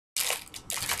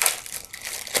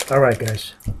All right,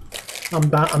 guys. I'm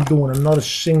doing another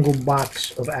single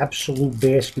box of Absolute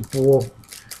Basketball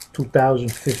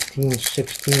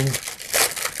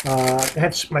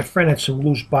 2015-16. My friend had some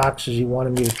loose boxes he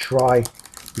wanted me to try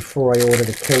before I ordered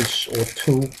a case or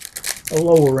two. A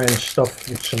lower end stuff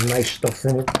with some nice stuff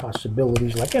in it,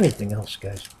 possibilities like anything else,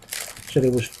 guys. So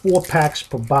there was 4 packs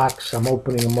per box. I'm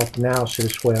opening them up now so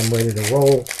this way I'm ready to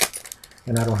roll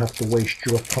and I don't have to waste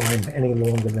your time any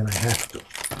longer than I have to.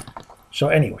 So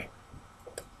anyway,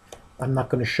 I'm not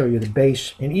going to show you the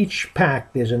base. In each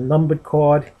pack there's a numbered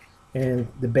card and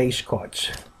the base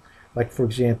cards. Like for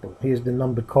example, here's the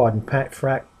numbered card in pack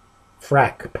 1,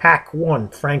 Frank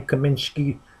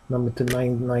Kaminsky, number to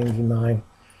 999.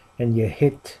 And your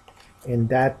hit in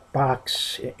that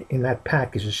box, in that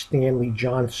pack, is a Stanley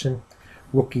Johnson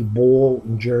rookie ball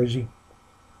in jersey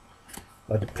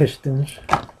of the Pistons.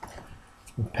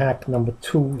 In pack number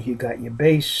 2, you got your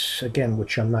base, again,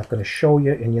 which I'm not going to show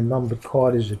you. And your numbered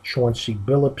card is a Chauncey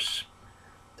Billups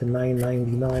to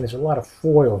 999. There's a lot of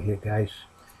foil here, guys.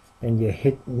 And your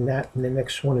hit in that, and the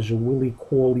next one is a Willie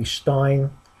Cauley-Stein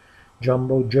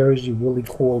jumbo jersey, Willie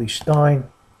Cauley-Stein.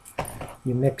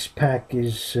 Your next pack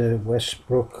is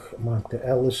Westbrook, Monta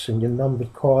Ellis, and your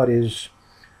numbered card is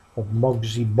of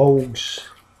Muggsy Bogues.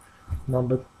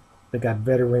 Numbered. They got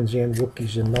veterans and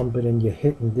rookies and numbered, and your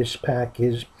hit in this pack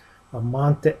is a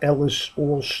Monta Ellis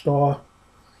All-Star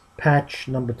patch,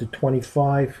 number to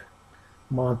 25.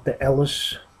 Monta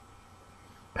Ellis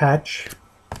patch.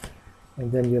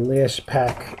 And then your last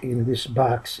pack in this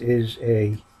box is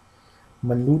a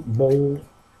Manute Bol,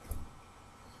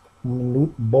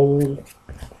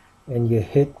 and your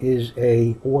hit is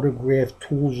a autographed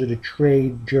Tools of the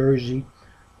Trade jersey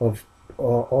of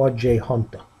R.J.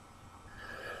 Hunter.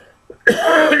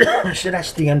 So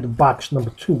that's the end of box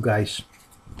number 2, guys.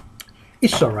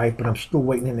 It's alright, but I'm still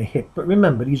waiting in the hit. But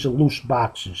remember, these are loose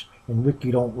boxes, and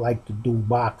Ricky don't like to do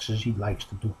boxes. He likes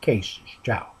to do cases.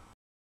 Ciao.